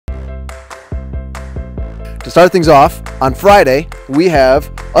to start things off, on Friday, we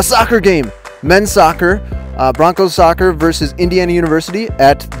have a soccer game. Men's soccer, Broncos soccer versus Indiana University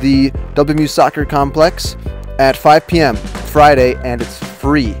at the WMU Soccer Complex at 5 p.m. Friday, and it's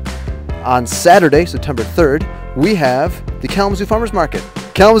free. On Saturday, September 3rd, we have the Kalamazoo Farmers Market.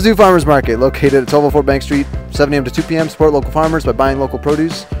 Kalamazoo Farmers Market, located at 1204 Bank Street, 7 a.m. to 2 p.m. Support local farmers by buying local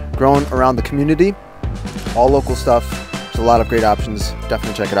produce grown around the community. All local stuff. There's a lot of great options.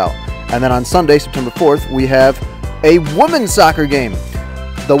 Definitely check it out. And then on Sunday, September 4th, we have a women's soccer game.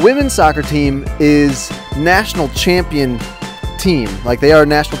 The women's soccer team is national champion team. Like, they are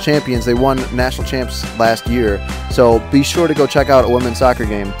national champions. They won national champs last year. So be sure to go check out a women's soccer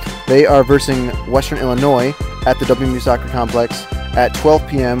game. They are versing Western Illinois at the WMU Soccer Complex at 12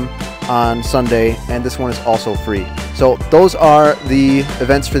 p.m. on Sunday, and this one is also free. So those are the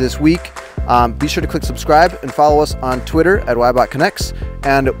events for this week. Be sure to click subscribe and follow us on Twitter at YBotConnects,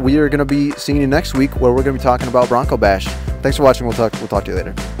 and we are going to be seeing you next week where we're going to be talking about Bronco Bash. Thanks for watching. We'll talk to you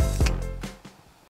later.